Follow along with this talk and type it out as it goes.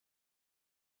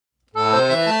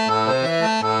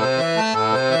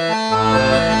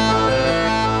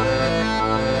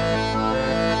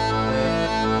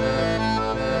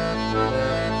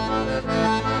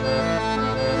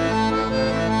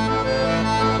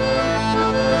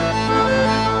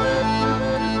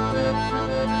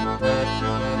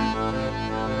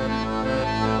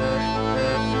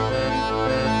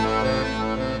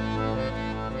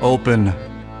Open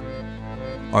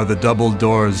are the double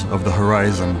doors of the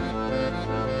horizon.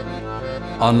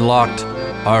 Unlocked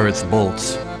are its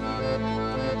bolts.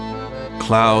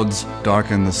 Clouds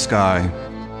darken the sky.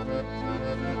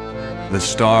 The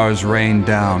stars rain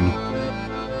down.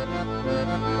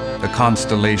 The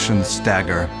constellations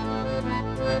stagger.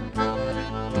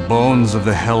 The bones of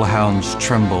the hellhounds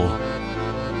tremble.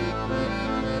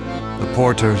 The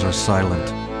porters are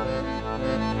silent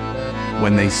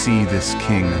when they see this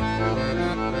king,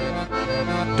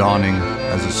 dawning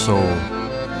as a soul.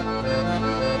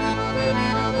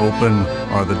 Open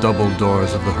are the double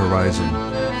doors of the horizon.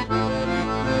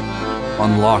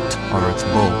 Unlocked are its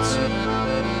bolts.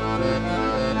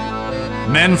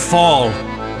 Men fall.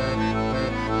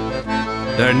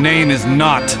 Their name is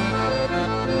not.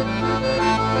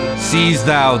 Seize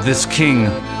thou this king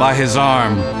by his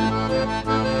arm.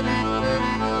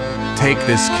 Take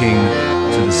this king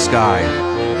to the sky,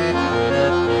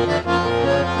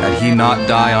 that he not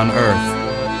die on earth,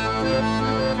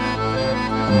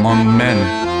 among men.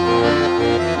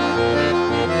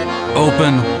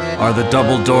 Open are the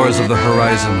double doors of the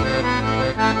horizon.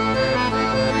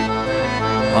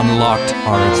 Unlocked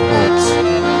are its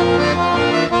bolts.